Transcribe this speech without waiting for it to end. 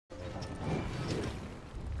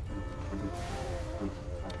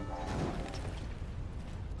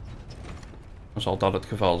Dan zal dat het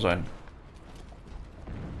geval zijn.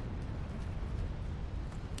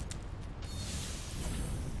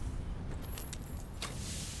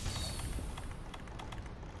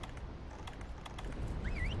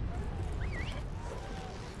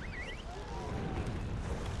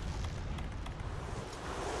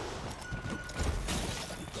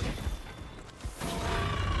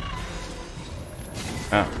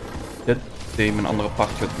 Ah, dit deed mijn andere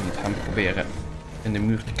partje niet hem proberen in de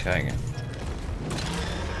muur te krijgen.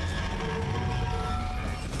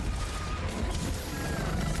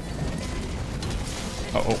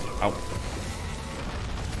 Oh, oh, au.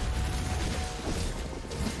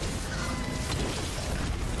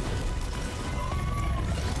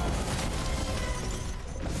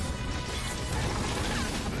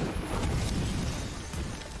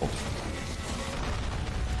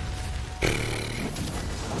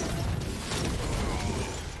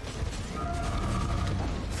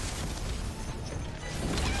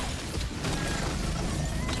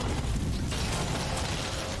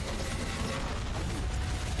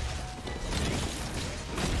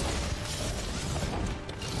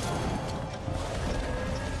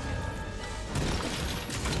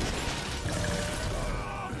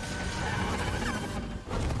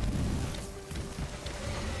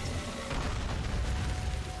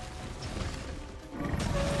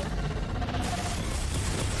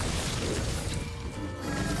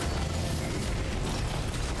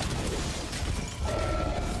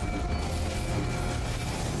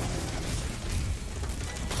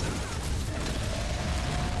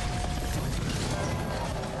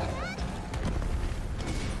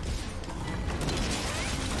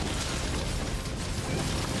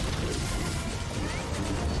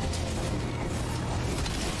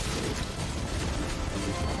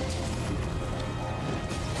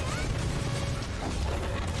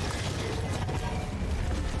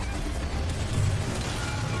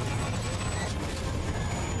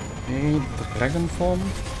 Nee, dragon form.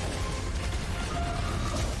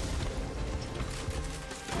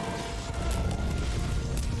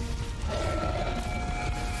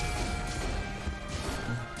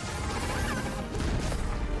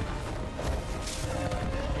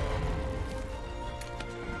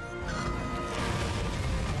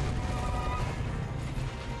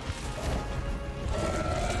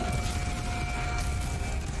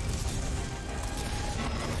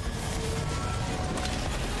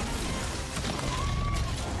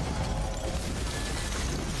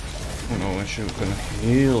 We kunnen een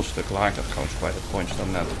heel stuk lager trouwens bij de points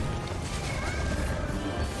dan net.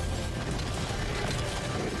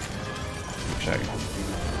 Ik zeg.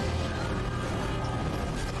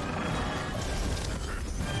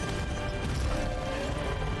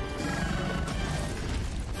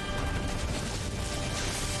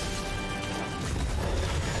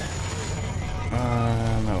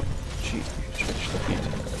 Nou, cheat, switch dat niet.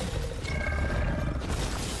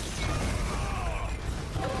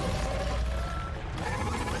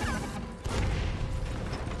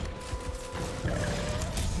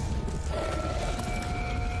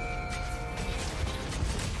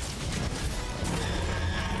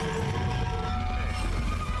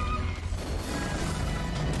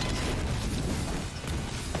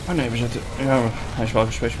 Oh nee, we zitten... Ja, hij is wel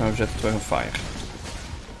geswitcht, maar we zitten terug op fire.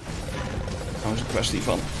 Nou is een kwestie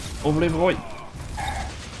van overleven Roy.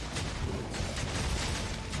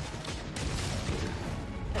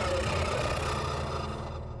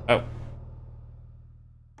 Oh.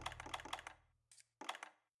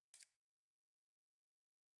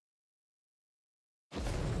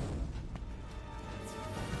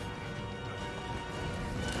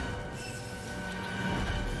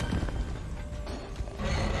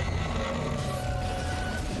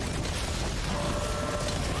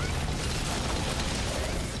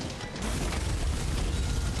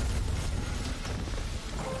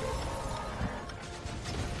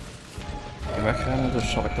 Wegrennen,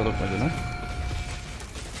 dus zal ik dat ook maar doen, hè?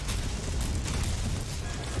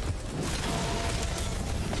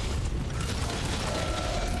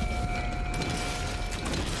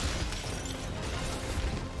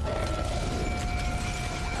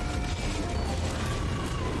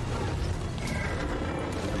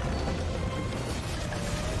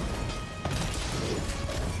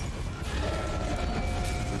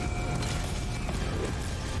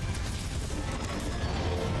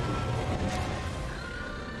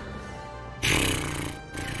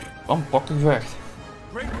 Dan pak de gevecht.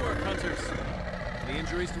 Great work, hunters. Any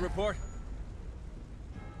injuries to report?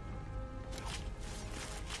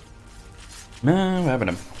 Nee, we hebben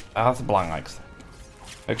hem. Dat is het belangrijkste.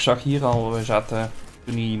 Ik zag hier al, we zaten,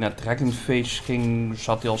 toen hij naar Dragonface ging,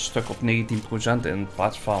 zat hij al een stuk op 19% in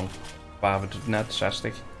plaats van Waren we het net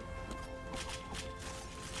 60.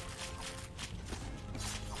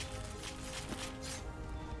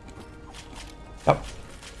 Ja.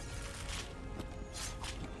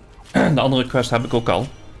 De andere quest heb ik ook al.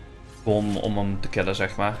 Om hem te killen,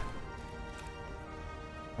 zeg maar.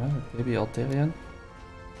 Baby Alatreon.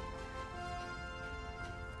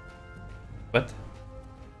 Wat?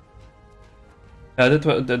 Ja,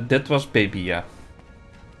 dit was baby, ja.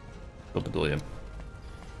 Dat bedoel je.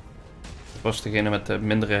 Dat was degene met de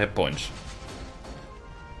mindere hit points.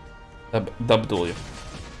 Dat bedoel je.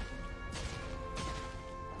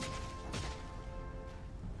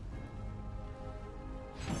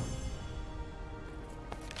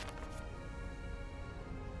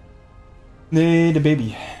 Nee, de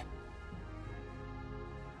baby.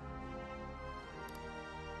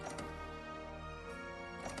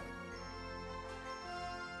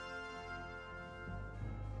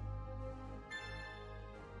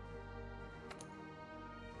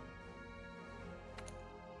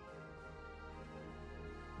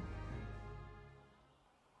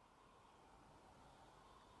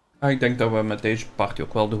 Ik denk dat we met deze party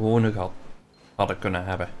ook wel de gewone hadden kunnen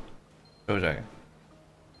hebben. Zo zeggen.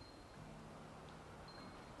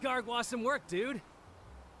 Garg, awesome work, dude.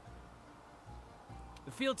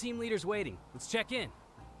 The field team leader's waiting. Let's check in.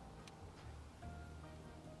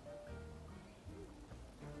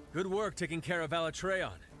 Good work taking care of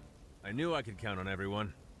Alatreon. I knew I could count on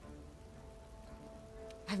everyone.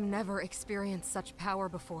 I've never experienced such power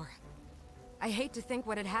before. I hate to think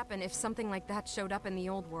what had happened if something like that showed up in the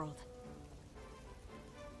old world.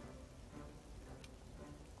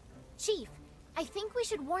 Chief, I think we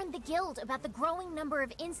should warn the Guild about the growing number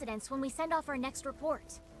of incidents when we send off our next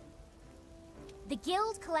report. The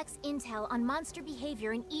Guild collects intel on monster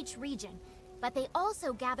behavior in each region, but they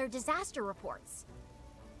also gather disaster reports.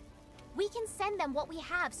 We can send them what we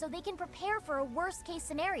have so they can prepare for a worst-case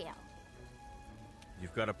scenario.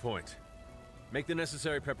 You've got a point. Make the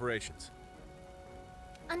necessary preparations.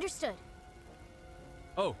 Understood.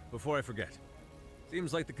 Oh, before I forget.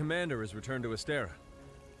 Seems like the commander has returned to Astera.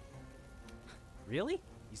 Really?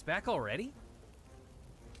 He's back already?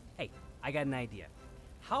 Hey, I got an idea.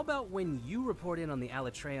 How about when you report in on the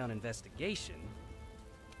Alatreon investigation,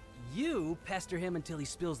 you pester him until he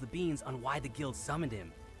spills the beans on why the guild summoned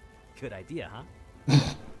him? Good idea, huh?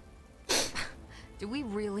 Do we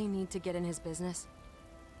really need to get in his business?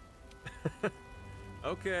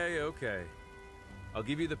 Okay, okay. I'll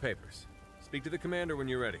give you the papers. Speak to the commander when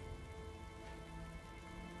you're ready.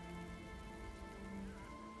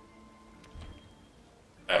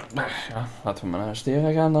 Ja, laten we maar naar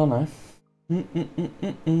Astera gaan dan, hè.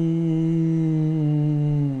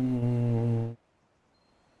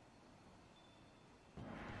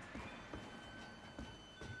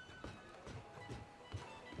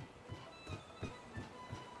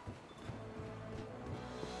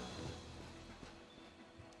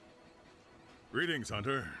 Greetings,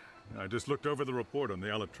 Hunter. I just looked over the report on the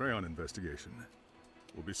Alatreon investigation.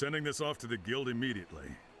 We'll be sending this off to the Guild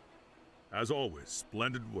immediately. As always,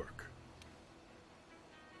 splendid work.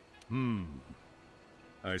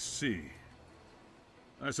 I see.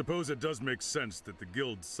 I suppose it does make sense that the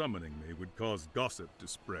Guild summoning me would cause gossip to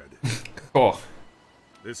spread. Oh.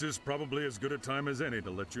 This is probably as good a time as any to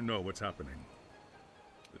let you know what's happening.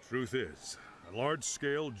 The truth is, a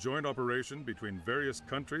large-scale joint operation between various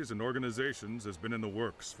countries and organizations has been in the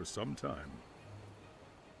works for some time.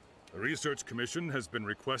 The Research Commission has been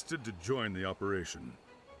requested to join the operation.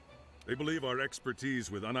 They believe our expertise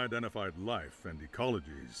with unidentified life and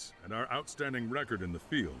ecologies, and our outstanding record in the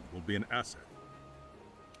field will be an asset.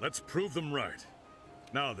 Let's prove them right.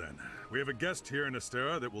 Now then, we have a guest here in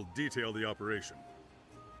Astera that will detail the operation.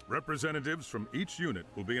 Representatives from each unit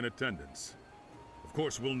will be in attendance. Of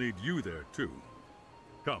course, we'll need you there too.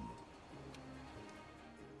 Come.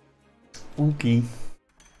 Okay.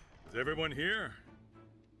 Is everyone here?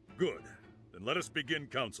 Good. Then let us begin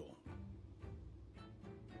council.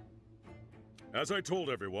 As I told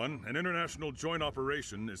everyone, an international joint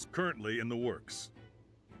operation is currently in the works.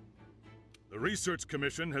 The Research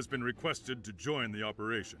Commission has been requested to join the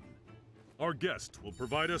operation. Our guest will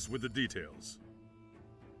provide us with the details.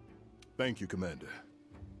 Thank you, Commander.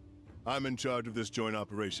 I'm in charge of this joint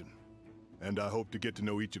operation, and I hope to get to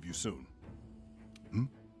know each of you soon.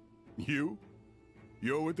 You?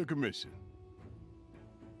 You're with the Commission.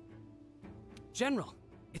 General,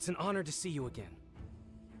 it's an honor to see you again.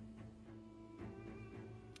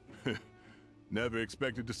 Never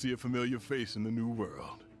expected to see a familiar face in the new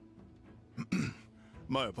world.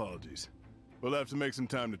 My apologies. We'll have to make some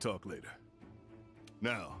time to talk later.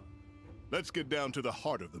 Now, let's get down to the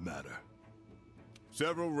heart of the matter.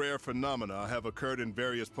 Several rare phenomena have occurred in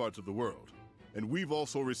various parts of the world, and we've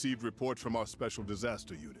also received reports from our Special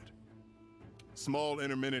Disaster Unit. Small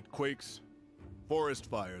intermittent quakes, forest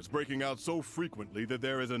fires breaking out so frequently that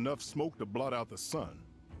there is enough smoke to blot out the sun.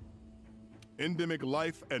 Endemic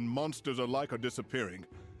life and monsters alike are disappearing,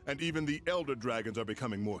 and even the elder dragons are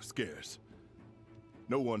becoming more scarce.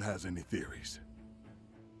 No one has any theories.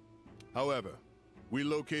 However, we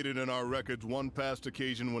located in our records one past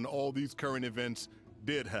occasion when all these current events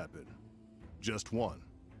did happen. Just one.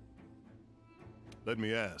 Let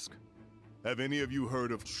me ask, have any of you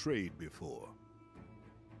heard of Shrade before?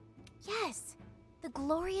 Yes, the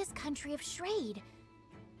glorious country of Shrade.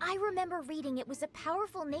 I remember reading it was a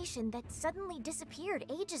powerful nation that suddenly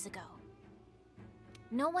disappeared ages ago.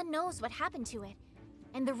 No one knows what happened to it,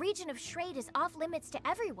 and the region of Shrade is off limits to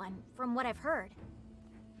everyone, from what I've heard.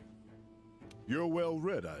 You're well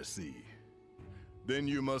read, I see. Then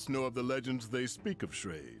you must know of the legends they speak of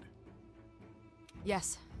Shrade.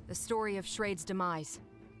 Yes, the story of Shrade's demise.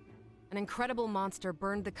 An incredible monster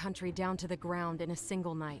burned the country down to the ground in a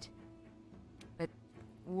single night. But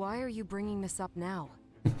why are you bringing this up now?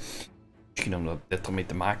 Misschien omdat dit ermee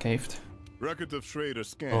te maken heeft. Records of Shrade are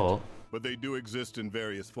scant, but they do exist in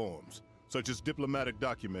various forms, such as diplomatic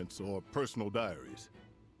documents or personal diaries.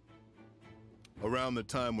 Around the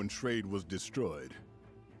time when Shrade was destroyed,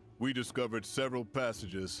 we discovered several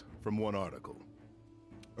passages from one article.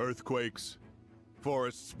 Earthquakes,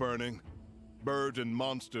 forests burning, birds and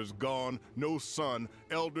monsters gone, no sun,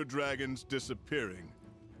 elder dragons disappearing.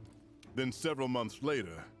 Then several months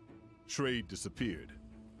later, Shrade disappeared.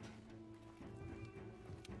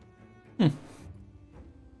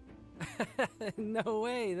 No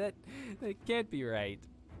way, that can't be right.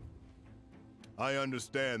 I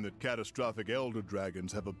understand that catastrophic elder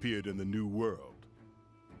dragons have appeared in the New World.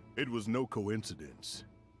 It was no coincidence.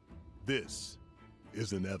 This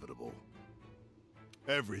is inevitable.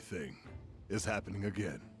 Everything is happening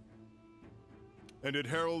again. And it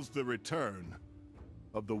heralds the return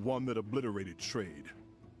of the one that obliterated Shrade,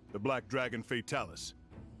 the Black Dragon Fatalis,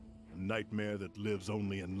 a nightmare that lives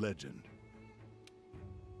only in legend.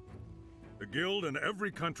 The Guild and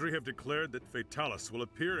every country have declared that Fatalis will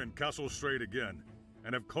appear in Castle Shrade again,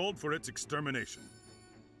 and have called for its extermination.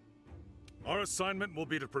 Our assignment will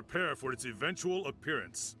be to prepare for its eventual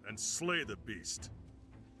appearance and slay the beast.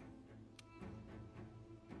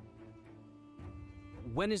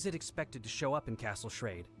 When is it expected to show up in Castle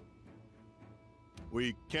Shrade?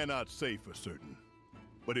 We cannot say for certain,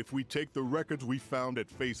 but if we take the records we found at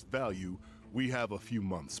face value, we have a few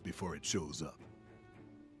months before it shows up.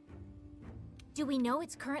 Do we know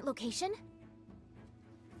its current location?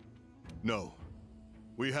 No.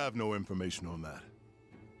 We have no information on that.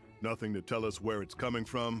 Nothing to tell us where it's coming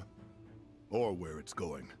from, or where it's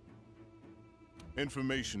going.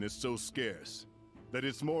 Information is so scarce that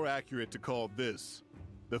it's more accurate to call this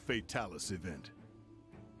the Fatalis event.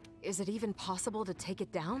 Is it even possible to take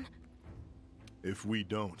it down? If we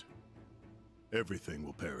don't, everything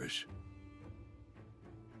will perish.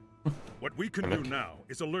 What we can do now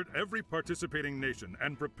is alert every participating nation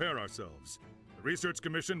and prepare ourselves. The Research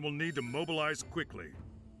Commission will need to mobilize quickly.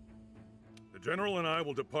 The General and I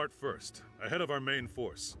will depart first, ahead of our main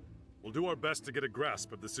force. We'll do our best to get a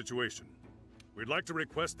grasp of the situation. We'd like to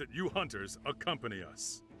request that you hunters accompany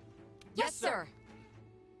us. Yes, sir!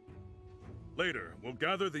 Later, we'll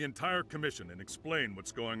gather the entire commission and explain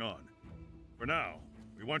what's going on. For now,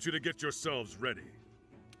 we want you to get yourselves ready.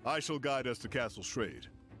 I shall guide us to Castle Shrade.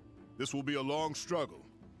 This will be a long struggle,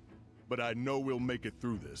 but I know we'll make it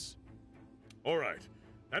through this. All right,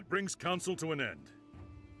 that brings council to an end.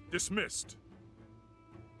 Dismissed.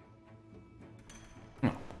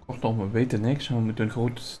 Nou, kortom, we weten niks en we moeten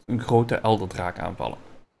een grote elderdraak aanvallen.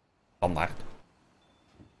 Standaard.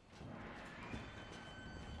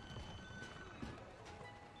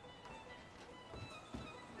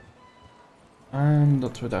 En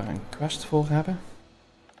dat we daar een quest voor hebben.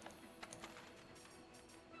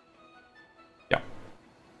 Ja.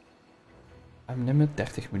 Time limit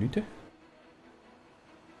 30 minuten.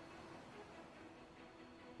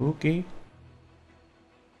 Oké. Ik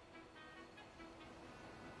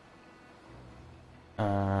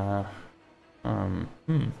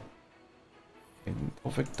weet niet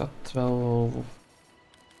of ik dat wel...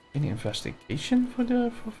 Een investigation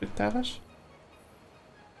voor Fatalis?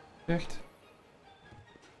 Echt?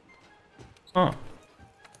 Ah.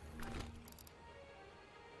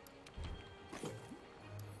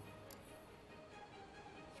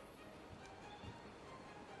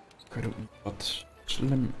 Ik weet ook niet wat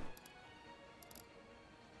slim.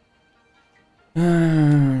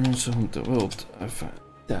 Zo de world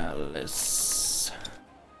Fatalis.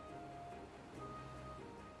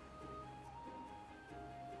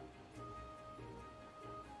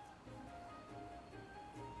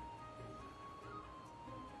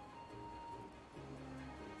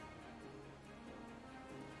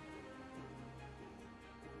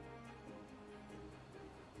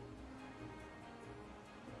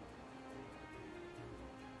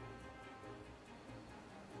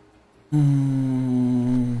 Oké,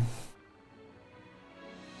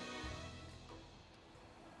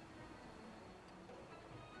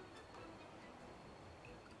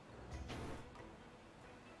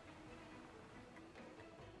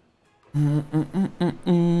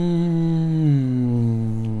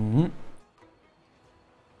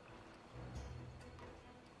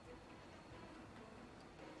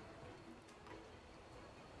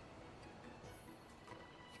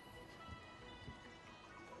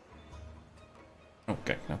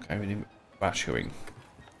 nou krijgen we die waarschuwing.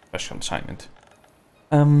 Special assignment.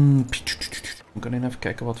 We kunnen even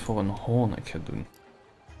kijken wat voor een hoorn ik ga doen.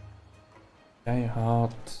 Jij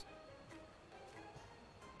had...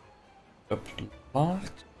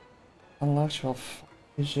 Uplaard. Helaas wel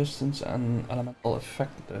resistance en elemental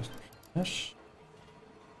effect. Dus...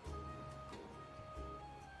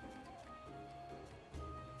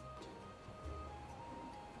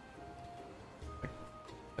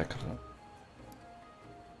 Lekker.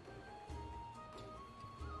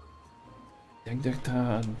 Ik denk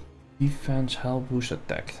dat defense hell boost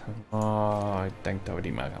attack. Oh, ik denk dat we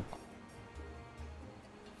die maar gaan pakken.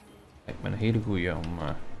 Lijkt me een hele goeie om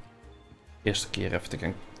de eerste keer even te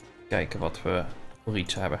gaan kijken wat we voor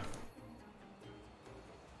iets hebben.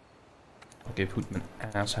 Ook even goed mijn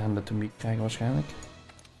aanzenden te meet krijgen waarschijnlijk.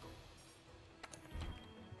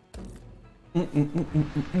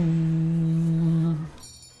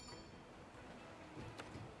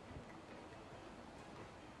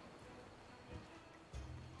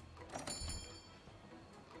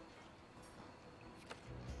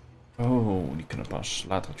 Oh, die kunnen pas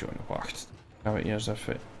later joinen. Wacht. Gaan we eerst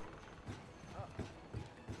even...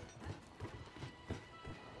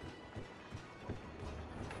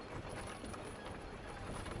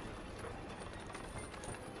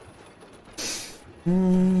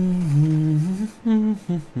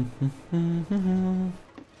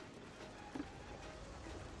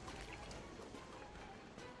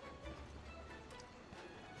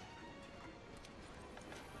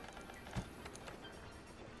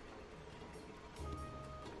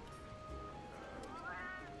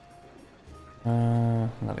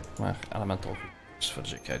 Laat ik maar elemental voor de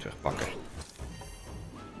zekerheid weer pakken.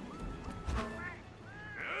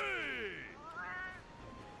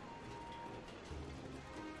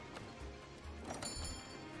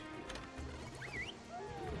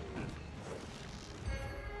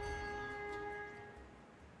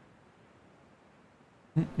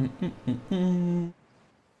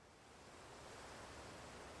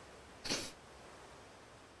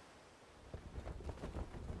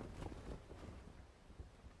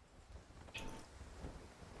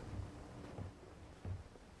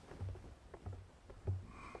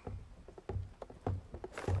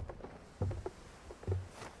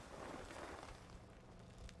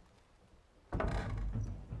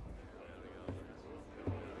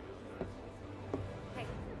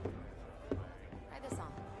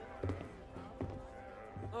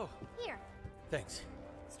 Here, Thanks.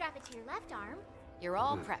 strap it to your left arm. You're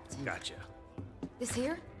all prepped. Gotcha. This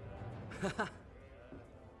here?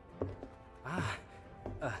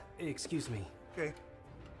 Excuse me. Okay.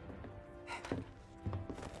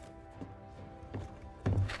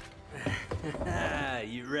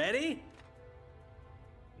 You ready?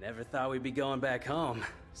 Never thought we'd be going back home,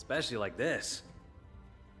 especially like this.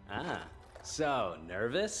 So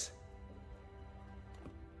nervous?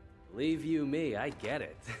 Believe you me, I get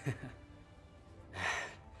it.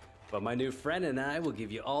 But my new friend and I will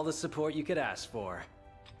give you all the support you could ask for.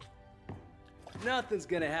 Nothing's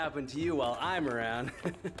gonna happen to you while I'm around.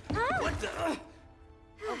 What the?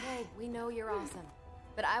 Okay, we know you're awesome.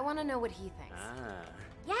 But I want to know what he thinks.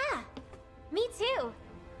 Yeah, me too.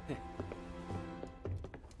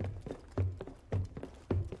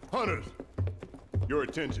 Hunters, your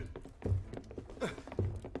attention.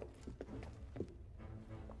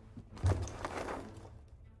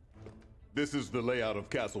 This is the layout of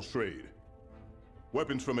Castle Schrade.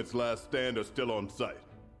 Weapons from its last stand are still on site.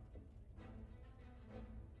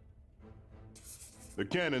 The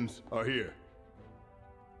cannons are here.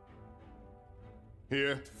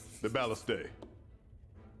 Here, the ballistae.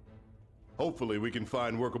 Hopefully we can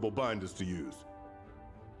find workable binders to use.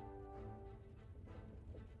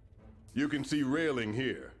 You can see railing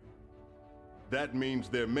here. That means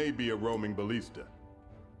there may be a roaming ballista.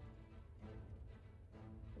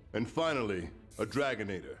 And finally, a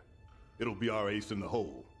Dragonator. It'll be our ace in the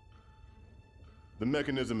hole. The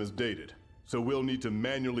mechanism is dated, so we'll need to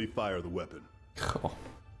manually fire the weapon. Goh.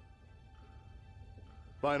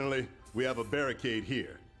 Finally, we have a barricade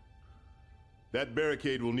here. That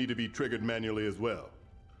barricade will need to be triggered manually as well.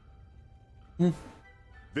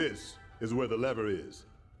 This is where the lever is.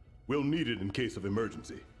 We'll need it in case of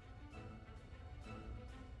emergency.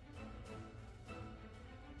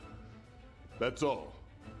 That's all.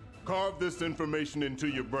 Carve this information into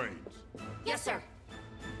your brains. Yes, sir.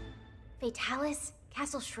 Fatalis,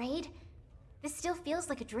 Castle Shrade? This still feels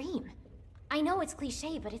like a dream. I know it's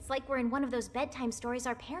cliche, but it's like we're in one of those bedtime stories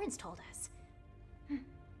our parents told us.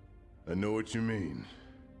 I know what you mean.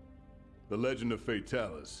 The legend of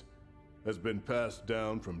Fatalis has been passed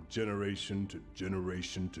down from generation to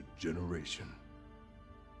generation to generation.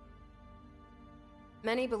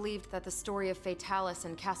 Many believed that the story of Fatalis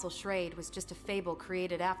and Castle Shrade was just a fable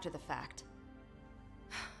created after the fact.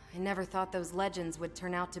 I never thought those legends would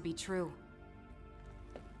turn out to be true.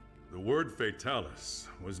 The word Fatalis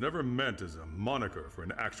was never meant as a moniker for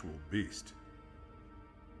an actual beast.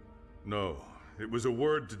 No, it was a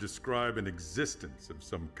word to describe an existence of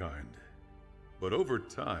some kind. But over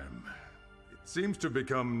time, it seems to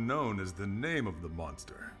become known as the name of the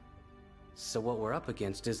monster. So what we're up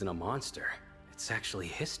against isn't a monster. It's actually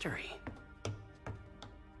history.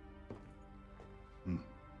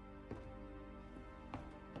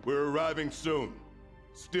 We're arriving soon.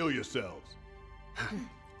 Steel yourselves.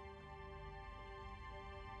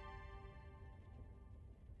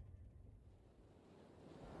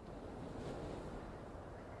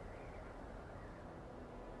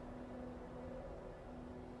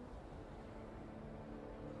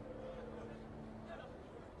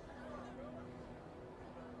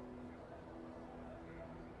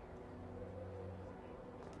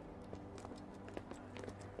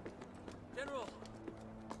 General!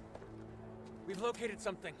 We've located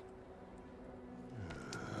something.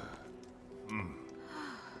 It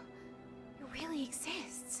really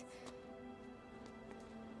exists.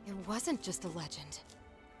 It wasn't just a legend.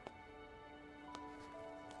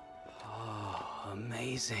 Oh,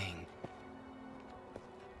 amazing.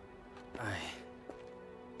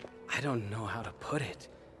 I don't know how to put it,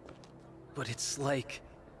 but it's like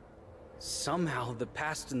somehow the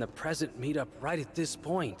past and the present meet up right at this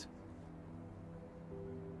point.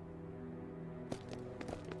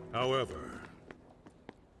 However,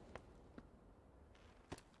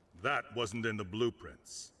 that wasn't in the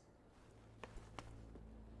blueprints.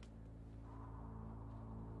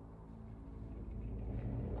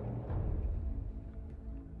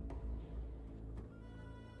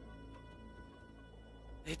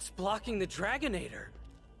 It's blocking the Dragonator.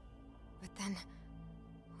 But then,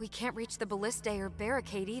 we can't reach the ballistae or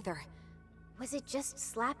barricade either. Was it just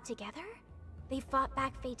slapped together? They fought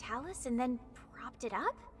back Fatalis and then propped it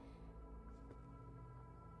up?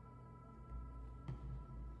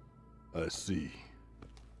 I see.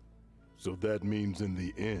 So that means in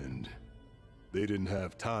the end, they didn't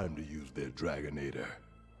have time to use their Dragonator.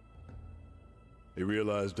 They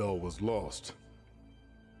realized all was lost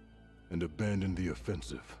and abandoned the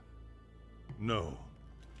offensive. No.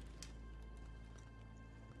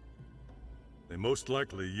 They most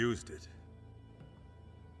likely used it.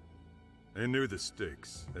 They knew the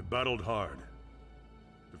stakes. They battled hard,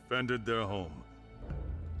 defended their home,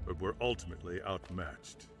 but were ultimately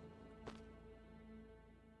outmatched.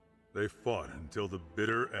 They fought until the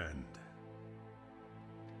bitter end.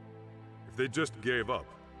 If they just gave up,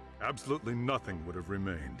 absolutely nothing would have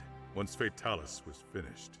remained once Fatalis was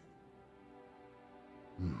finished.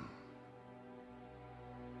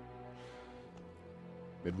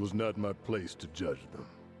 It was not my place to judge them.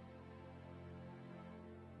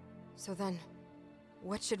 So then,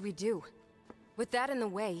 what should we do? With that in the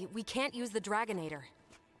way, we can't use the Dragonator.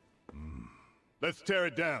 Let's tear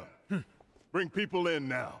it down. Bring people in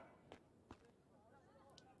now.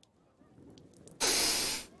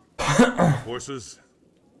 Forces?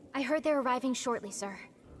 I heard they're arriving shortly, sir.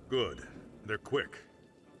 Good. They're quick.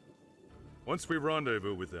 Once we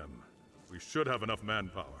rendezvous with them, we should have enough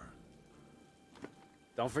manpower.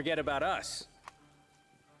 Don't forget about us.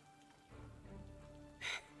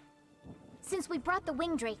 Since we brought the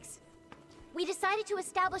wing drakes, we decided to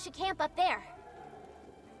establish a camp up there.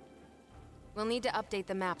 We'll need to update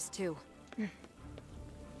the maps too.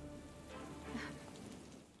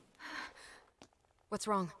 What's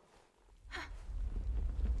wrong?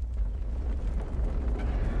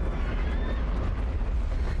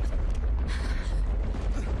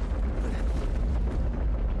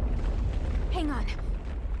 Hang on.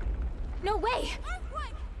 No way!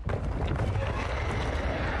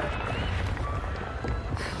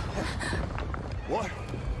 What?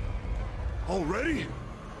 Already?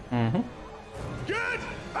 Mm-hmm. Get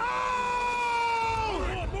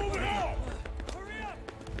out! Move it out!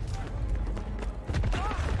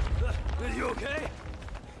 Are you okay?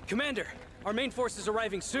 Commander, our main force is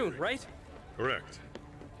arriving soon, right? Correct.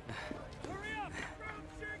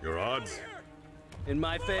 Your odds? In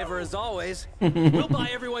my favor as always. We'll buy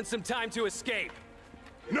everyone some time to escape.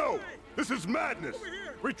 No! This is madness!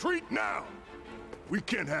 Retreat now! We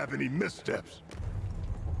can't have any missteps.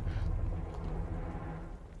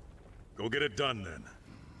 Go get it done, then.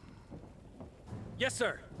 Yes,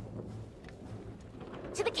 sir.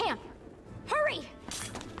 To the camp! Hurry!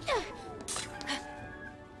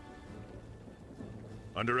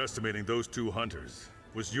 Underestimating those two hunters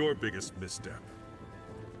was your biggest misstep.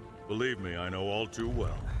 Believe me, I know all too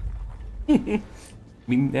well.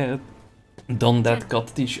 Been there, done that, got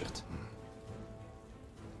the t-shirt.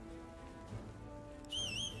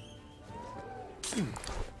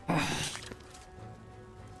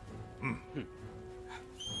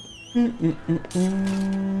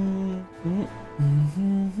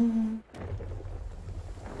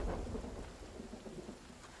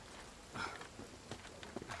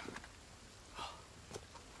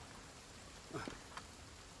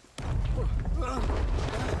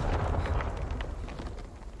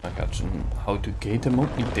 Dan gaat zijn houten gate hem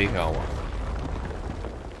ook niet tegenhouden.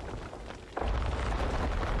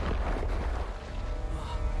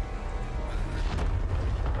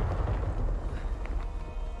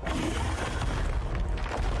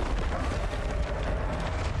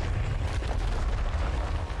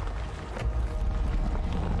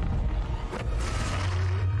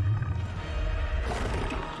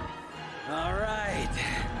 All right.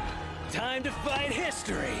 Time to fight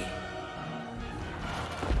history.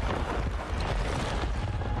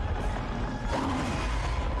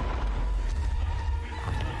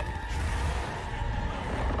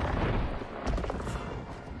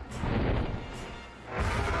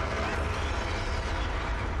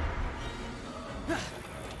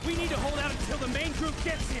 We need to hold out until the main group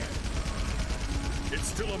gets here. It's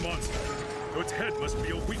still a monster, so its head must be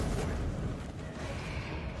a weak point.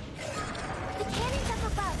 The cannons up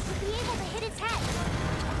above should be able to hit its head.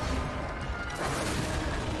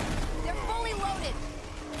 They're fully loaded.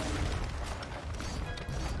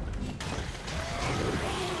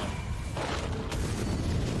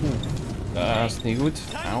 Dat is niet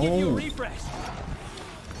goed. Time to give you a Auw. refresh.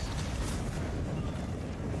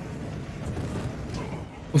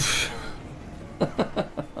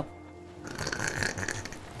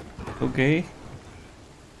 Oké.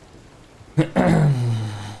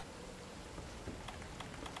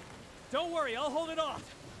 Don't worry, I'll hold it off.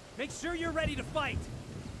 Make sure you're ready to fight.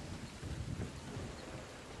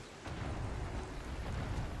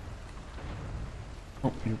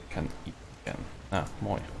 Oh, you can eat again. Ah,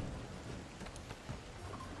 mooi.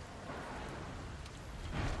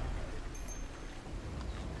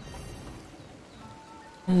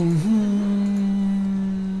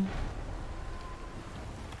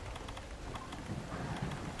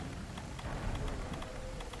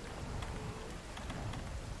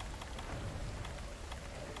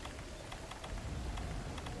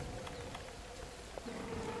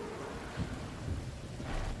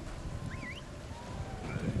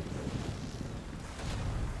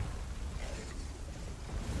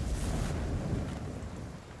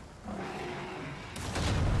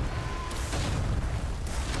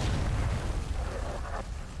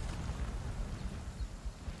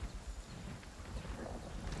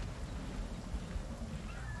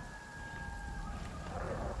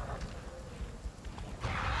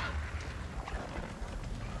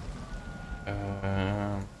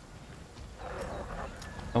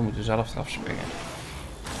 We moeten zelf eraf springen.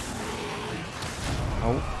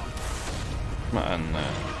 Oh. Maar een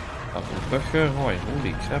burgerrooi.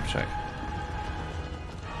 Holy crap zeg.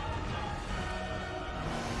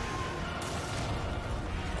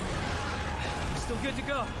 Still good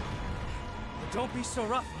to go. But don't be so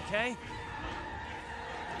rough, okay?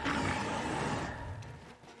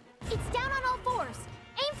 It's down on all fours.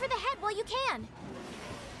 Aim for the head while you can.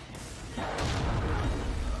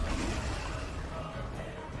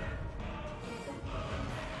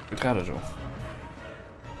 Het gaat er zo.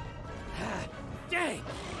 Dang!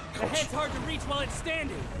 The head's hard to reach while it's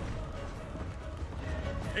standing.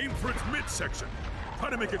 Aim for its midsection. Try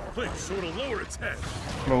to make it flinch so it'll lower its head.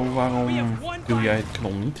 Bro, waarom doe jij het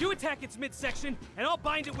knol niet? You attack its midsection, and I'll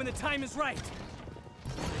bind it when the time is right.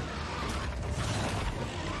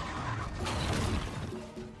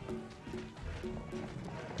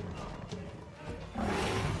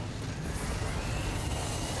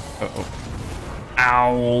 Uh-oh.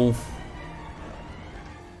 Auw.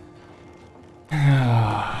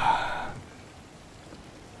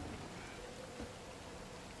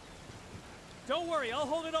 Don't worry, I'll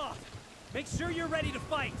hold it off. Make sure you're ready to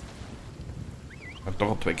fight. Ik heb toch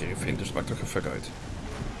al 2 keer gevindt, dus het maakt toch geen fuck uit.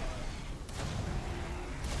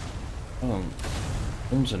 Oh.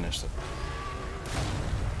 Onzin is dat.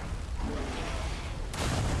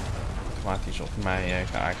 Automatisch op mij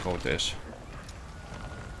geagroot is.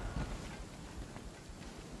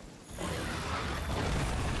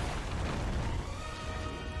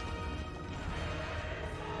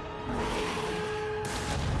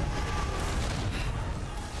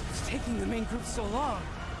 It's taking the main group so long.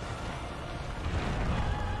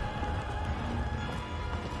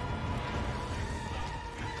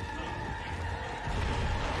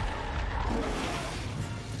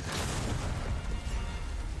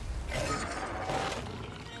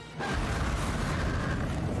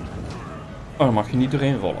 Oh, dan mag je niet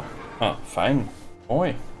doorheen rollen. Ah, fijn.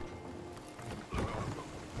 Mooi.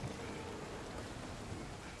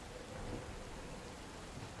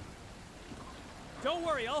 Don't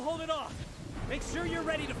worry, I'll hold it off. Make sure you're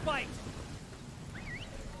ready to fight.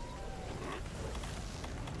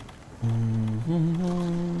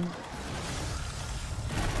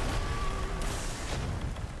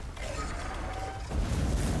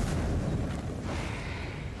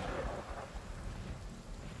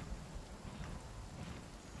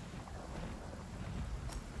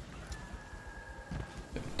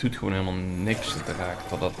 Het doet gewoon helemaal niks te raken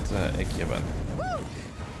totdat ik hier ben.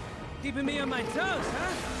 Keeping me on my toes, huh?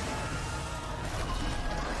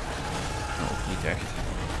 Nou, ook niet echt.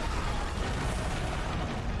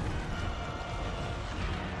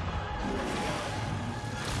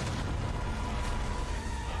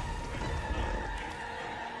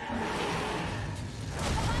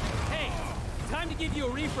 Hey, time to give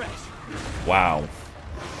you a refresh. Wauw.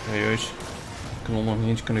 Serieus. Ik kan hem nog niet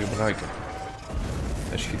eens kunnen gebruiken.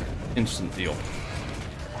 Hij schiet er instant die op.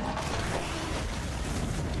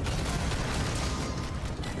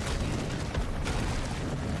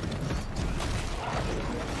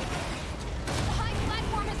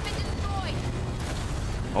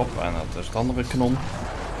 Hop, en dat is het andere kanon.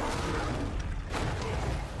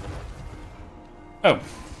 Oh.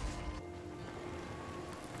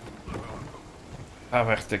 Daar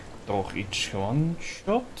werd ik toch iets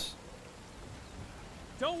one-shot.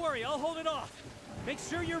 Don't worry, I'll hold it off. Make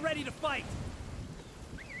sure you're ready to fight.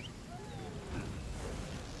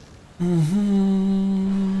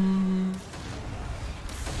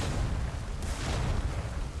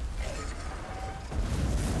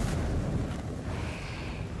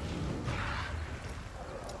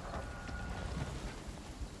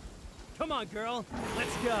 Come on, girl.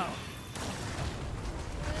 Let's go.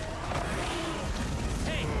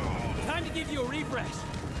 Hey, time to give you a refresh.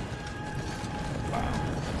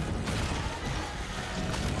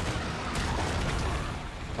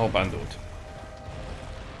 Hop aan dood.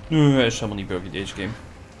 Nee, hij is helemaal niet buggy deze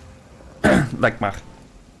game. Lek maar.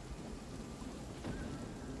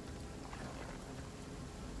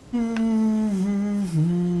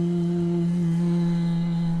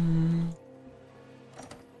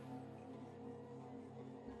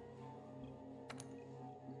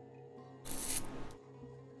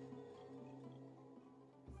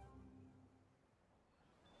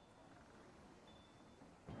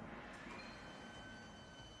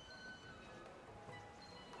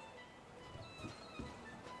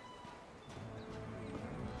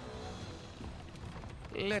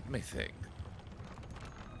 Let me think.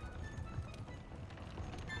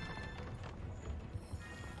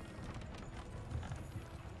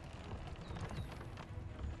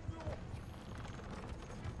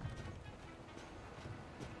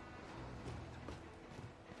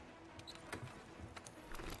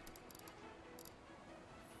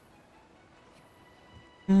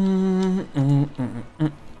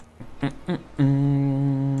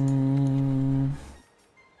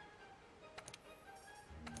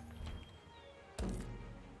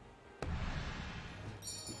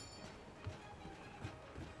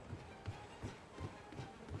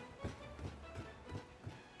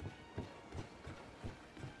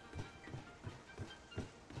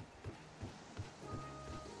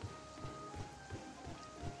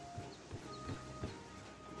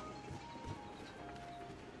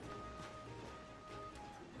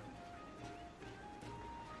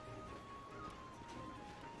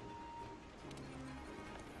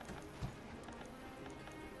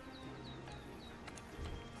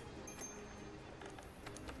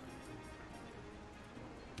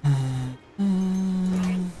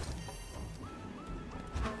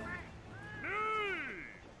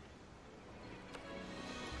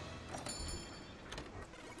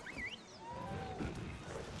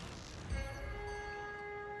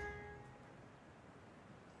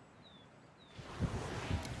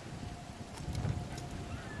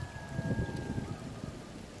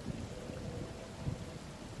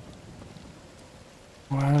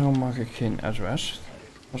 Waarom mag ik geen SOS?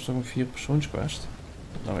 Was toch een 4-persoonsquest?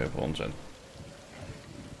 Nou weer voor onzin.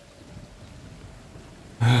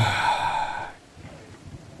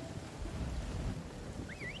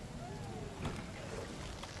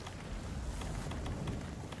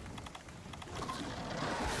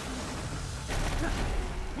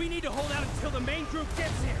 We need to hold out until the main group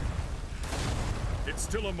gets here. It's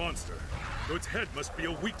still a monster, so its head must be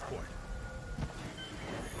a weak point.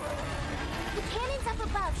 The cannons up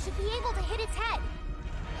above should be able to hit its head.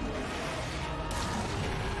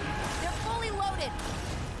 They're fully loaded.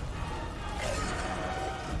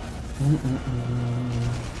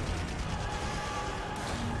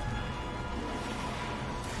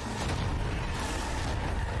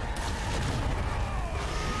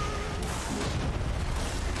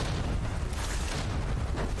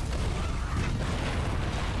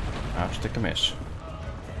 Hartstikke mis.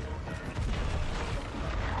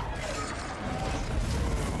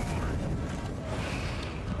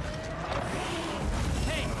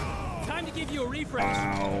 Hey, time to give you a refresh.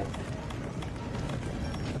 Wauw.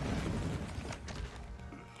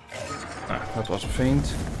 Nou, dat was een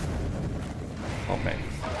feint. Valt mee.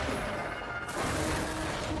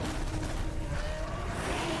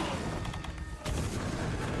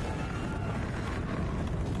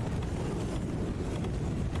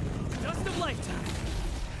 Just a lifetime.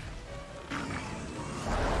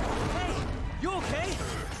 Hey, you okay?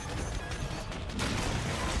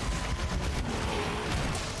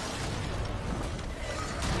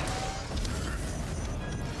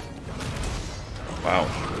 Wauw.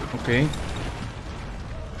 Oké.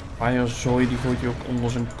 Firezooi die gooit hij ook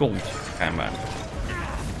onder zijn kont. Schijnbaar.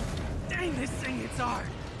 Dang, this thing hits hard.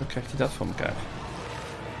 Hoe krijgt hij dat voor elkaar?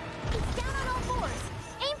 It's down on all fours.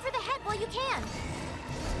 Aim for the head while you can.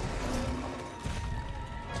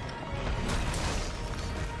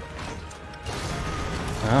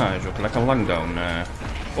 Ah, hij is ook lekker lang down,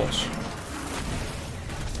 boss.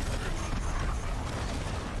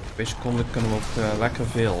 2 seconden kunnen we ook lekker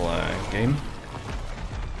veel game.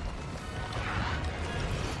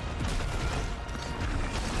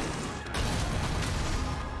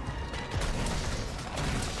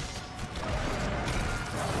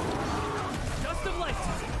 Just a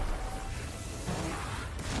lifetime.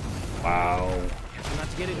 Wauw. Careful not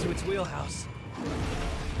to get into its wheelhouse.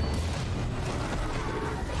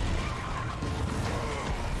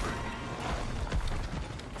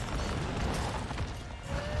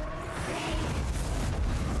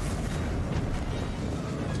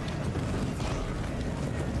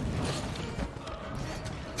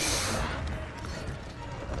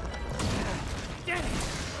 Get it!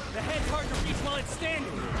 The head's hard to reach while it's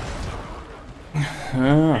standing.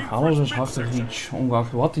 Alles is hard te reach,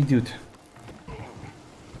 ongeacht wat hij doet.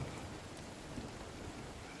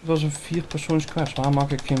 Het was een 4-persoons quest, waarom mag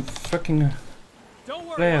ik geen fucking Don't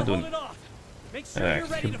worry, player I'll doen? hold it off. Make sure you're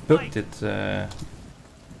ready to Gebukt fight.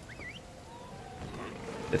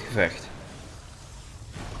 dit gevecht.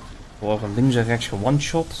 We worden links en rechts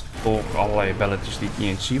one-shot door allerlei belletjes die ik niet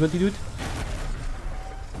eens zie wat hij doet.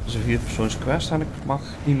 Het is een 4-persoons quest en ik mag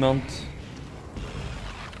niemand.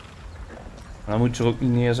 En dan moet je er ook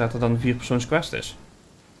niet neerzetten dat het een 4-persoons quest is.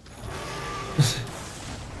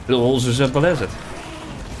 Zo simpel is het.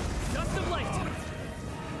 Just a lifetime.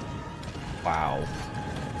 Wauw. Ik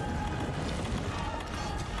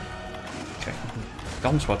krijg nog een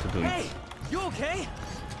kans wat te doen. Hey, you okay?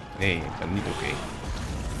 Nee, ik ben niet oké.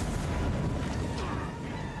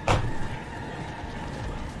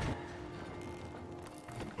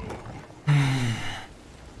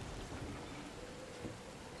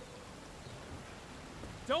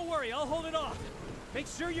 Don't worry, I'll hold it off. Make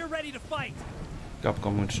sure you're ready to fight.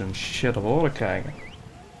 Capcom moet zijn shit op orde krijgen.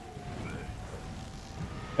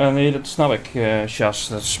 Nee, dat snap ik, Jas.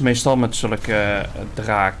 Dat is meestal met zulke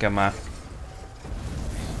draken, maar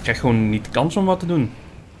ik krijg gewoon niet de kans om wat te doen.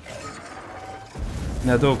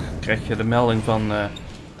 Net ook krijg je de melding van,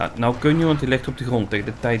 nou kun je, want die ligt op de grond. Tegen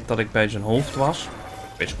de tijd dat ik bij zijn hoofd was,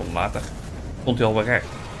 2 seconden later, stond hij alweer recht.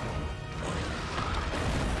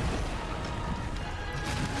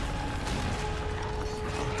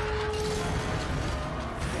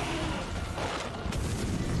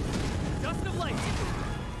 Just a lifetime.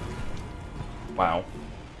 Wauw.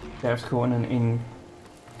 Hij heeft gewoon een...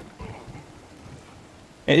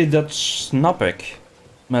 Dat snap ik.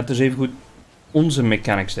 Maar het is even goed onze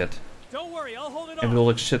mechanics dit. Don't worry, I'll hold it Ik off. bedoel,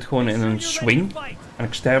 ik zit gewoon in een swing. En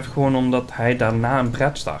ik sterf gewoon omdat hij daarna een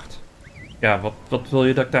pret start. Ja, wat wil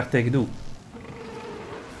je dat ik daar tegen doe?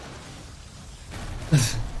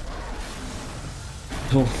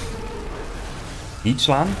 Zo. Niet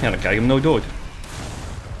slaan? Ja, dan krijg je hem nooit dood.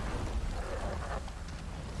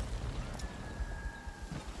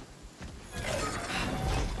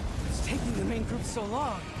 main group so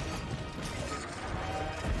long.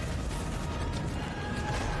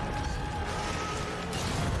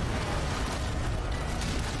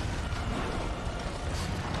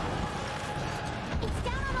 It's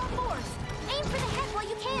down on all fours. Aim for the head while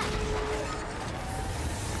you can.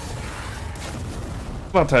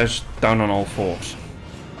 Wat, hij is down on all fours.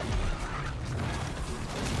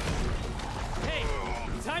 Hey,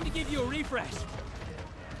 time to give you a refresh.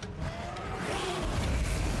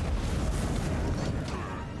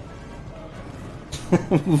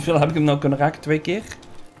 Hoeveel heb ik hem nou kunnen raken? 2 keer?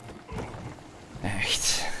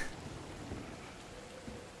 Echt.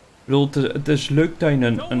 Ik bedoel, het is leuk dat je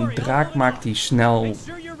een draak maakt die snel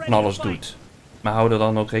van alles doet. Maar hou er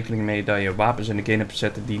dan ook rekening mee dat je wapens in de game hebt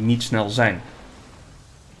zetten die niet snel zijn.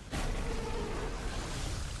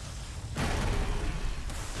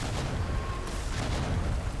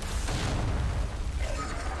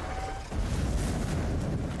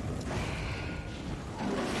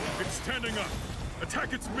 It's standing up.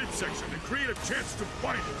 Attack its midsection and create a chance to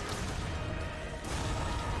fight it.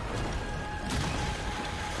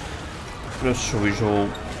 Plus sowieso,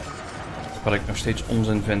 wat ik nog steeds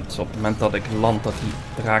onzin vind, op het moment dat ik land, dat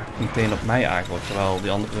die draak meteen op mij aangoot. Terwijl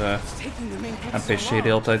die andere NPC de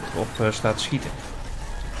hele tijd op staat te schieten.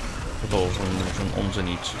 Dat is wel zo'n onzin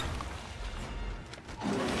iets.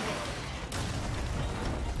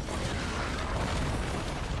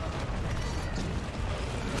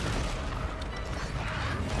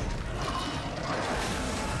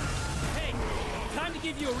 Hey, time to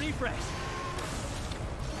give you a refresh.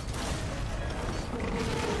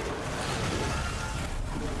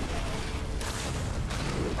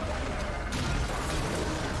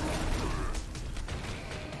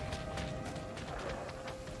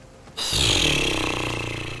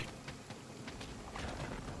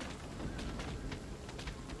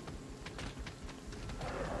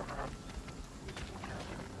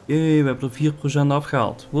 Jee, we hebben er 4%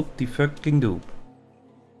 afgehaald. Whoop die fucking do.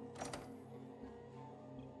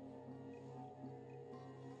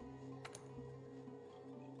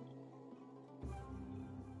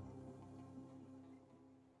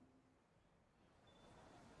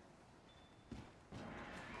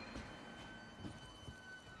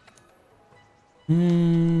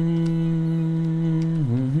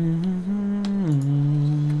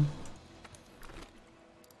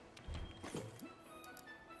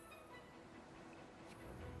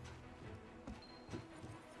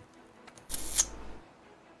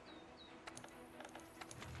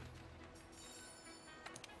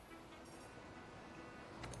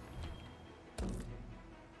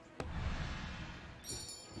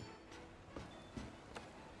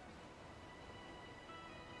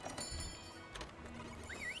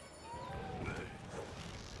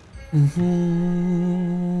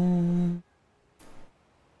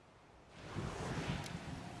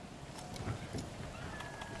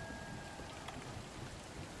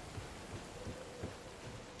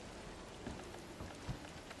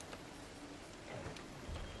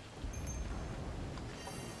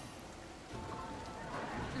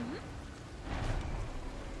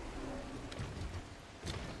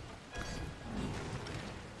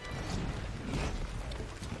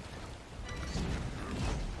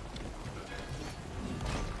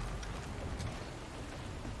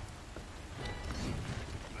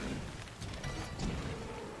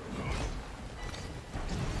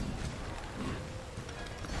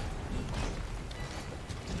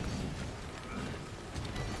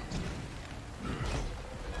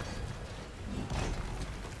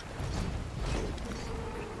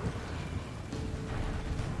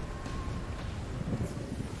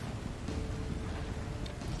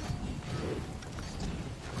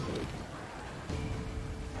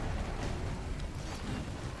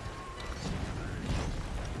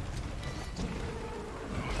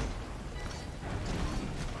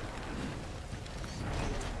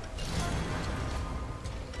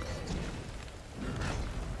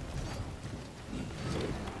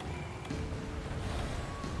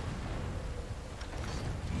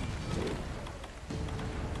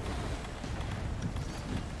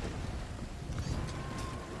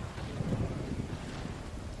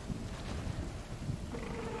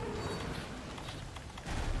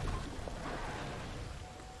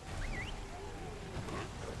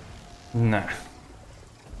 Nah.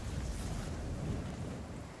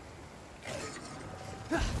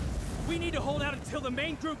 We need to hold out until the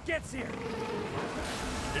main group gets here.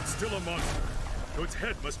 It's still a monster, so its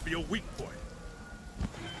head must be a weak point.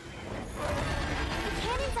 The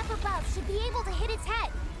cannons up above should be able to hit its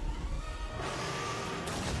head.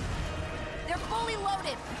 They're fully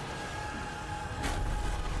loaded.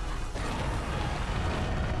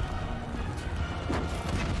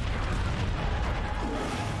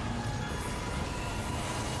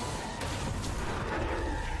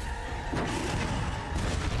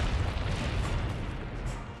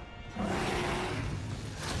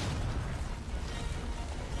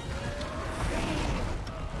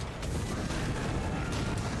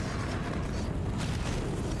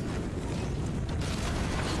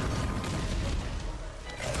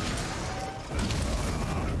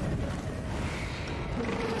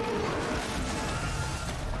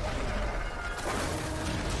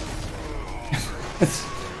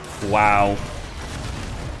 Wauw.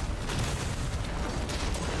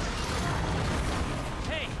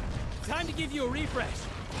 Hey, time to give you a refresh.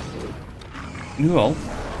 Nu al?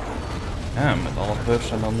 Ja, met alle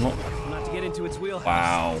buffs en dan nog. Not to get into its wheelhouse.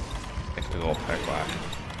 Wauw. Echt erop, echt waar.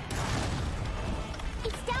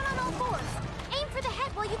 It's down on all fours. Aim for the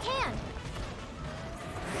head while you can.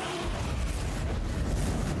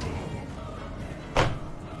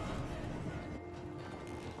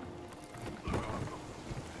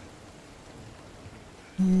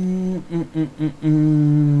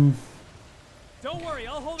 Don't worry,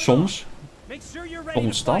 I'll hold it Soms off. Make sure you're ready to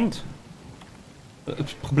constant.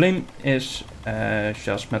 Het probleem is,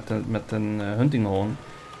 Jas, met een hunting horn,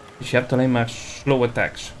 dus je hebt alleen maar slow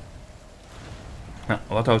attacks. Nou,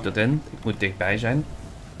 wat houdt dat in? Ik moet dichtbij zijn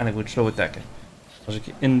en ik moet slow attacken. Als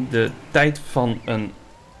ik in de tijd van een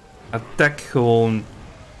attack gewoon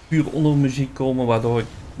puur onder muziek kom, waardoor ik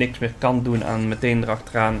niks meer kan doen en meteen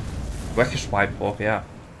erachteraan weggeswiped word, ja.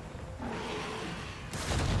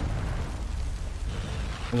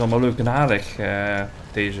 Dat is allemaal leuk en aardig,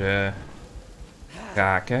 deze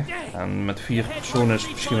raken. En met 4 personen is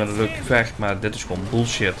het misschien wel een leuk gevecht, maar dit is gewoon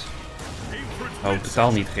bullshit. Ik hou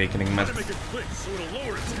totaal niet rekening met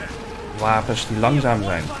wapens die langzaam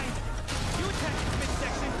zijn. You attack the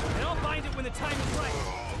midsection, and I'll bind it when the time is right.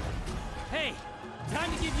 Hey,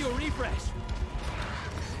 time to give you a refresh.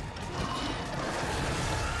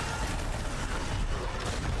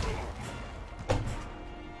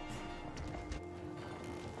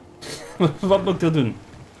 Wat moet ik er doen? Ik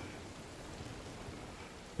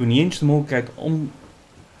doe niet eens de mogelijkheid om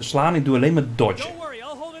te slaan, ik doe alleen maar dodgen. Don't worry,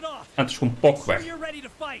 I'll hold it off. En het is gewoon pok weg. Sure you're ready to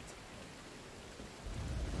fight.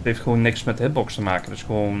 Het heeft gewoon niks met de hitbox te maken, het is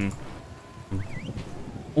gewoon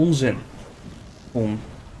onzin. Gewoon,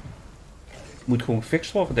 het moet gewoon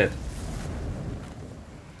gefixt worden dit.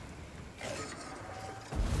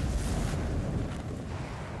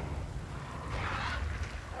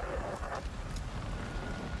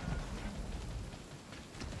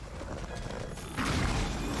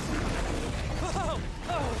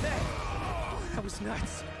 That was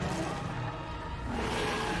nuts.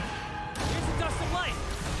 Here's the dust of light.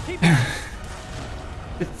 Keep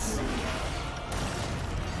it.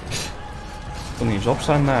 Ik kon niet eens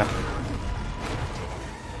opstaan daar.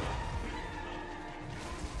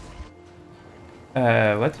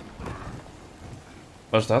 Wat?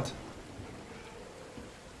 Was dat?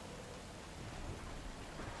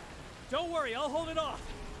 Don't worry, I'll hold it off.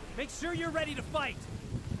 Make sure you're ready to fight.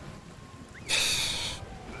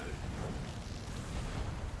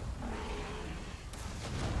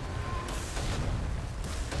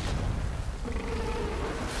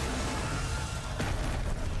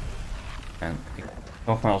 En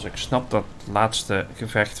nogmaals, ik snap dat het laatste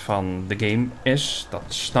gevecht van de game is. Dat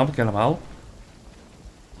snap ik helemaal.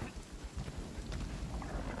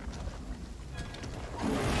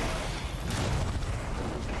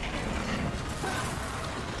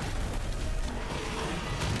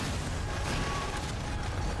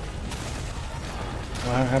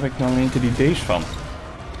 Waar heb ik nou in één keer die D's van?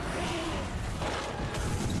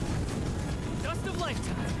 Dust of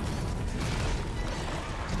lifetime.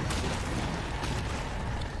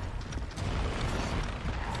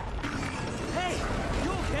 Hey,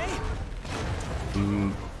 you okay?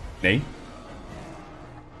 Nee.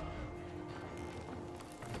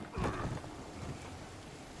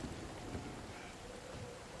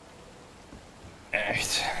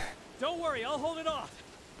 Echt. Don't worry, I'll hold it off.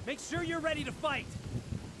 Make sure you're ready to fight.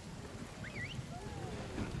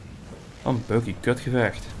 Oh, een buggy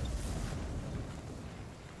kutgevecht.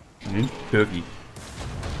 Nu buggy.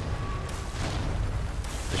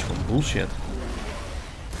 Dat is gewoon bullshit.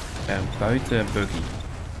 En buiten buggy.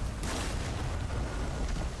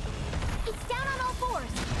 It's down on all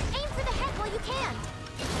fours. Aim for the head while you can.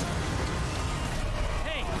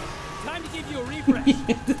 Hey, time to give you a refresh.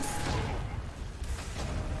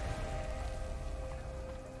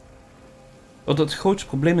 Wat het grootste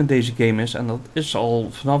probleem in deze game is, en dat is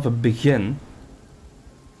al vanaf het begin,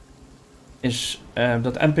 is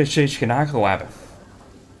dat NPC's geen aggro hebben.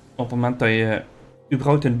 Op het moment dat je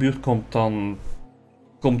überhaupt in de buurt komt, dan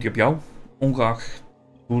komt hij op jou, ongeacht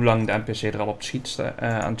hoe lang de NPC er al op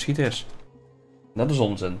aan het schieten is. Dat is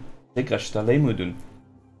onzin. Zeker als je het alleen moet doen.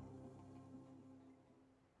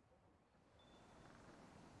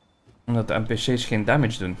 Omdat de NPC's geen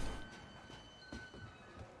damage doen.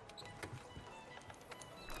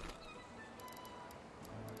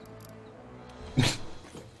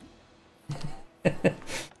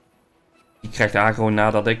 Je krijgt aggro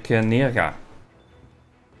nadat ik neerga.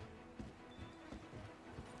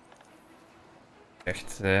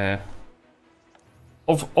 Echt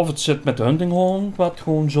Of het zit met de hunting horn, wat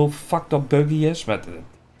gewoon zo fucked up buggy is. Met,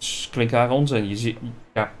 klinkt haar onzin.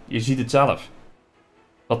 Je ziet het zelf.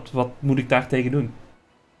 Wat moet ik daar tegen doen?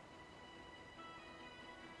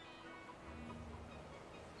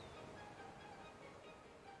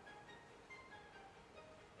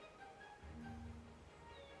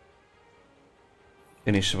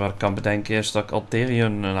 Het enige wat ik kan bedenken is dat ik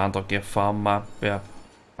Alatreon een aantal keer farm, maar ja,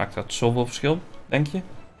 maakt dat zoveel verschil, denk je?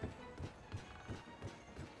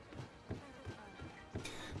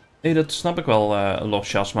 Nee, dat snap ik wel,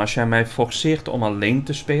 Losjas, maar als jij mij forceert om alleen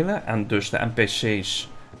te spelen en dus de NPC's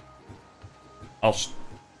als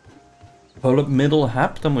hulpmiddel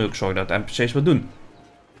hebt, dan moet je ook zorgen dat de NPC's wat doen.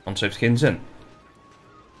 Anders heeft het geen zin.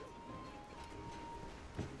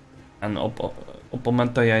 En op het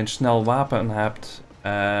moment dat jij een snel wapen hebt,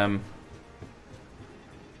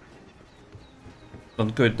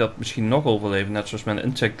 dan kun je dat misschien nog overleven. Net zoals met een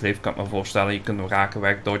insectleef kan ik me voorstellen. Je kunt hem raken,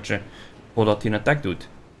 wegdodgen voordat hij een attack doet.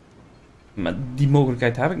 Maar die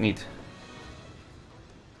mogelijkheid heb ik niet.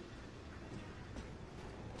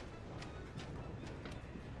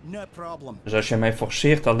 No problem. Dus als jij mij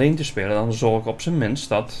forceert alleen te spelen, dan zorg ik op zijn minst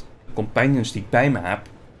dat de companions die ik bij me heb,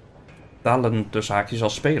 tellen tussen haakjes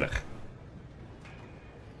als speler.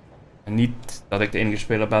 En niet dat ik de enige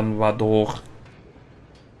speler ben waardoor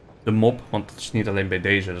de mob, want dat is niet alleen bij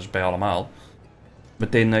deze, dat is bij allemaal,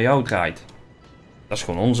 meteen naar jou draait. Dat is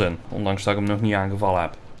gewoon onzin, ondanks dat ik hem nog niet aangevallen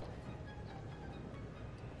heb.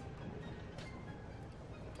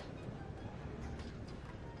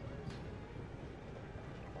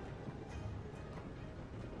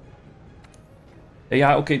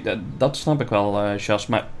 Ja, oké, dat snap ik wel, Jas,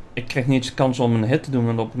 maar ik krijg niet eens de kans om een hit te doen,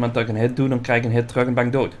 want op het moment dat ik een hit doe, dan krijg ik een hit terug en ben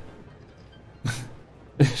ik dood.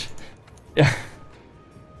 Dus, ja.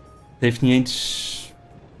 Het heeft niet eens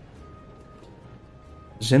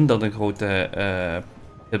zin dat een grote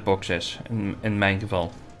hitbox is, in mijn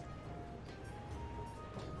geval.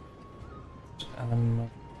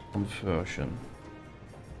 Conversion.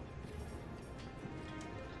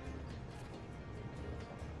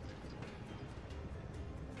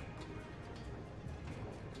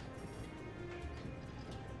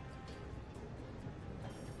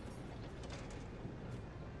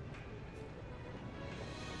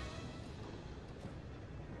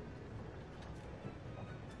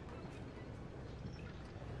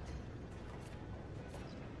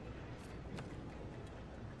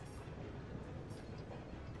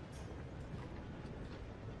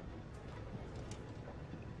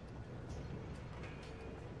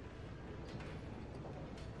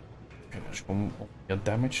 Dus gewoon op je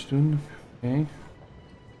damage doen. Oké.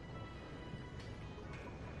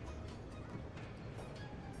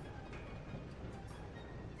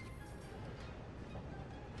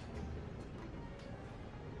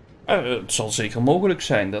 Het zal zeker mogelijk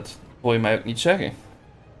zijn, dat hoor je mij ook niet zeggen.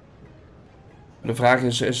 De vraag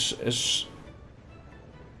is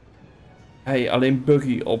hij alleen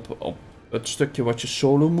buggy op het stukje wat je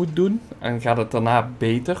solo moet doen? En gaat het daarna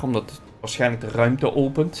beter, omdat het waarschijnlijk de ruimte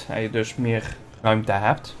opent en je dus meer ruimte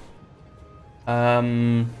hebt?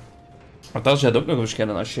 Maar daar zit ook nog een verschil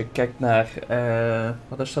in. Als je kijkt naar,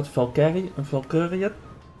 wat is dat, Valkyrie?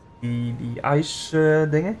 Die ice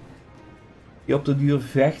dingen. Die op de duur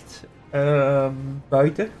vecht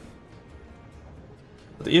buiten.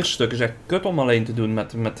 Het eerste stuk is echt kut om alleen te doen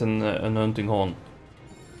met een hunting horn.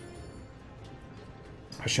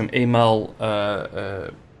 Als je hem eenmaal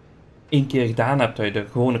één keer gedaan hebt, dat je de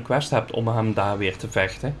gewone quest hebt om hem daar weer te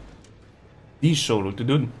vechten. Die is solo te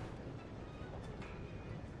doen.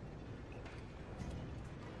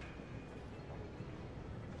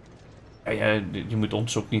 Je moet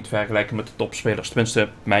ons ook niet vergelijken met de topspelers. Tenminste,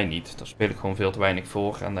 mij niet. Daar speel ik gewoon veel te weinig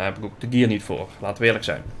voor. En daar heb ik ook de gear niet voor. Laten we eerlijk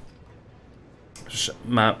zijn. Dus,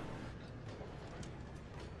 maar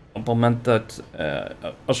op het moment dat...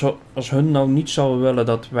 als hun nou niet zouden willen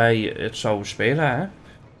dat wij het zouden spelen, hè?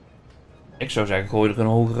 Ik zou zeggen, gooi er een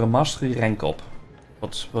hogere mastery rank op.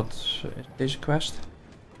 Wat is deze quest?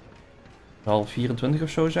 Zal 24 of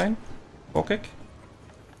zo zijn? Gok ik.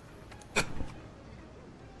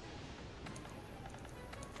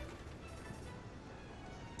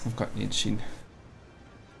 Of kan ik niet zien?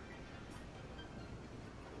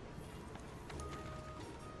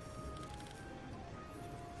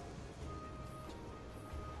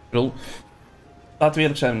 Laten we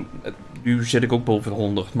eerlijk zijn, nu zit ik ook boven de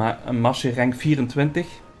 100, maar een mastery rank 24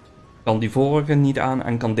 kan die vorige niet aan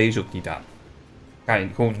en kan deze ook niet aan. Ga je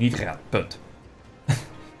gewoon niet redden, punt.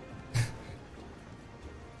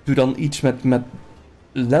 Doe dan iets met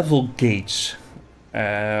level gates.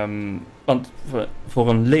 Want voor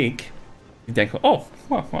een leek, die denken, oh,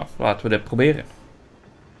 laten we dit proberen.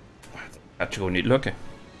 Gaat je gewoon niet lukken.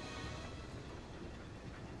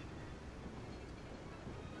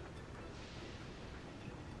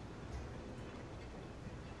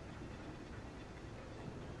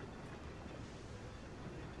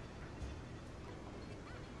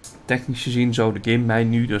 Technisch gezien zou de game mij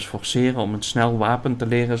nu dus forceren om een snel wapen te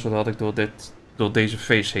leren, zodat ik door deze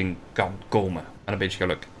phase heen kan komen. Met een beetje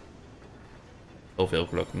geluk. Heel veel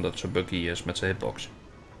geluk, omdat het zo buggy is met zijn hitbox.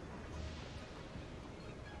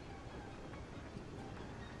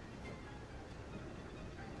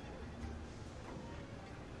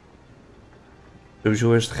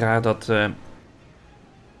 Sowieso is het raar dat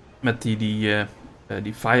met die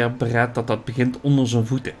firebread dat begint onder zijn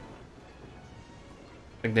voeten.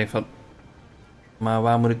 Ik denk van, maar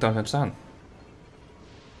waar moet ik dan gaan staan?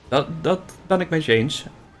 Dat ben ik met je eens.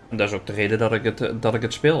 En dat is ook de reden dat ik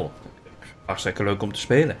het speel. Hartstikke leuk om te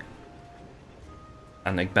spelen.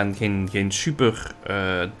 En ik ben geen super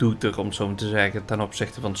doeter, om zo te zeggen, ten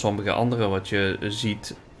opzichte van sommige andere wat je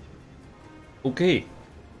ziet. Oké.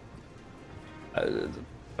 Dat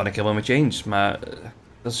ben ik helemaal met je eens. Maar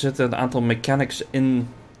er zitten een aantal mechanics in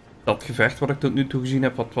dat gevecht wat ik tot nu toe gezien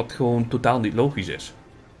heb, wat gewoon totaal niet logisch is.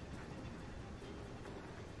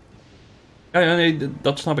 Ja, nee,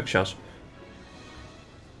 dat snap ik, Chas.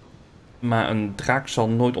 Maar een draak zal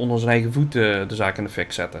nooit onder zijn eigen voeten de zaak in de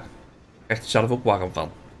fik zetten. Daar krijgt hij zelf ook warm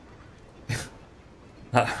van.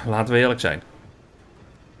 Laten we eerlijk zijn.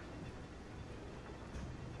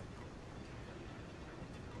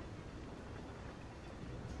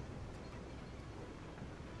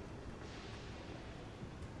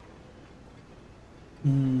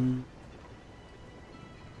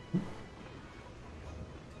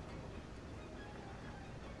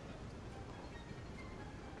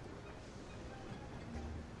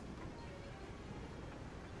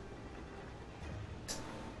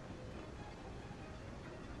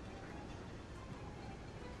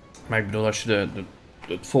 Maar ik bedoel, als je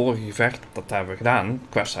het vorige gevecht, dat hebben we gedaan,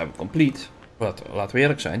 quest hebben we complete. Laten we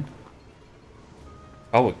eerlijk zijn.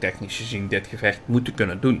 Zou ik technisch gezien dit gevecht moeten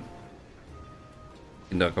kunnen doen.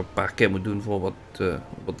 En dat ik een paar keer moet doen voor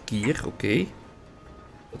wat gear, oké.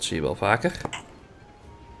 Dat zie je wel vaker.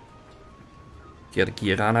 Als je de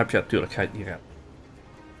gear aan hebt, ja, natuurlijk ga je het niet redden.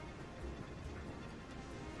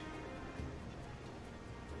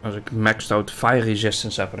 Als ik maxed out fire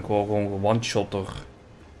resistance heb en ik word gewoon one-shotter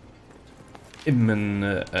in mijn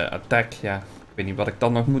attack, ja, ik weet niet wat ik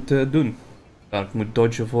dan nog moet doen. Dat ik moet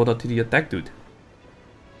dodgen voordat hij die attack doet.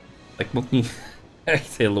 Lijkt me ook niet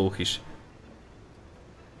echt heel logisch.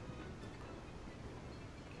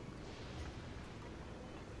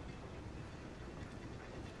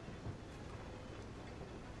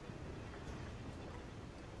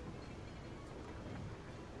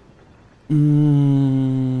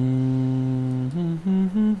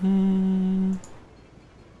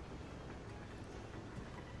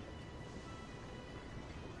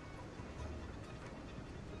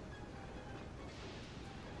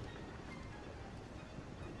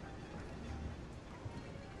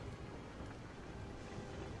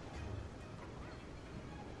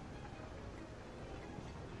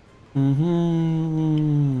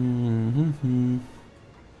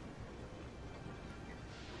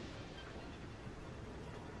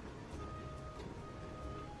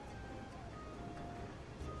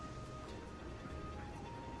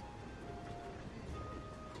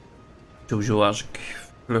 Sowieso als ik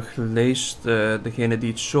vlug lees, degene die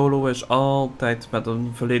het solo is, altijd met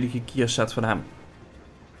een volledige gear set van hem.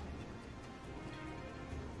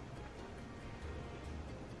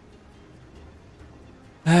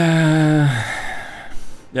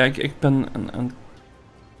 Ja, ik ben aan het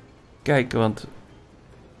kijken, want...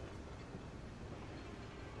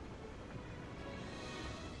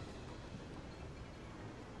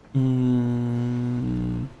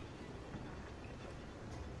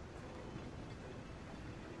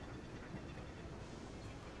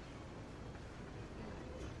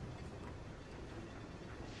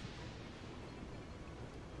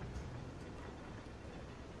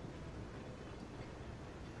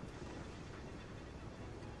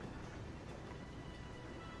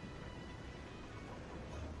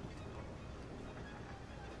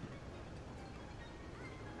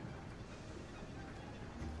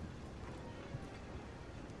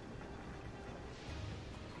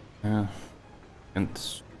 Ja, en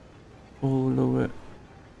het soloen.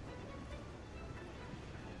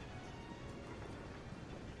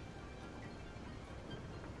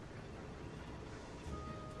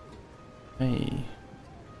 Hey.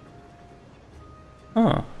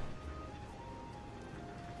 Ah.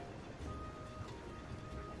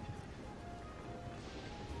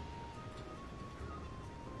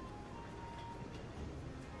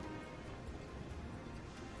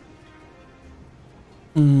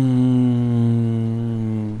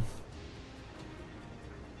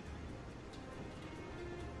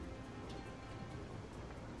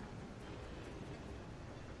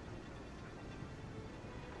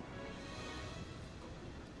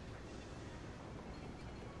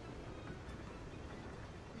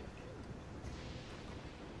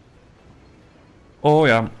 Oh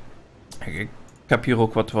ja. Ik heb hier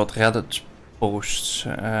ook wat Reddit posts.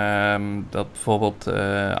 Dat bijvoorbeeld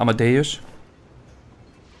Amadeus.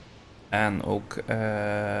 En ook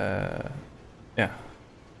ja.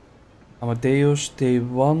 Amadeus D1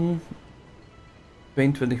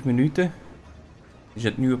 22 minuten. Die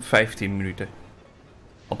zit nu op 15 minuten.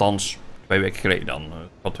 Althans, 2 weken geleden dan.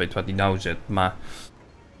 Wat weet wat die nou zit. Maar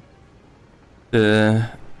de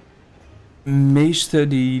meeste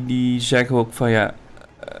die zeggen ook van ja.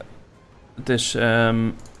 Het is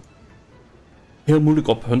heel moeilijk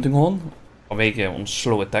op Huntinghorn. Vanwege ons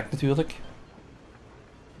slow attack natuurlijk.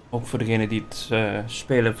 Ook voor degenen die het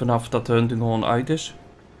spelen vanaf dat de Huntinghorn uit is.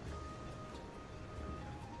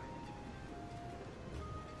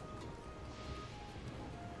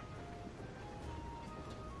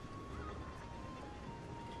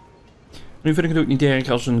 Nu vind ik het ook niet erg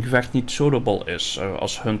als een gevecht niet soloable is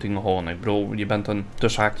als Huntinghorn. Ik bedoel, je bent een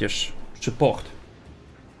tussen haakjes support.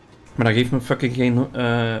 Maar dat geeft me fucking geen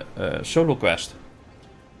solo quest.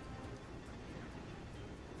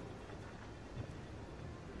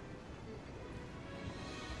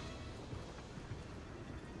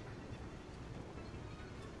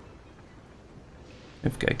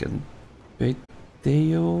 Even kijken. 2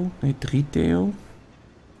 deel. Nee, 3 deel.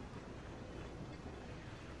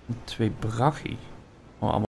 2 brachie. Oh, allemaal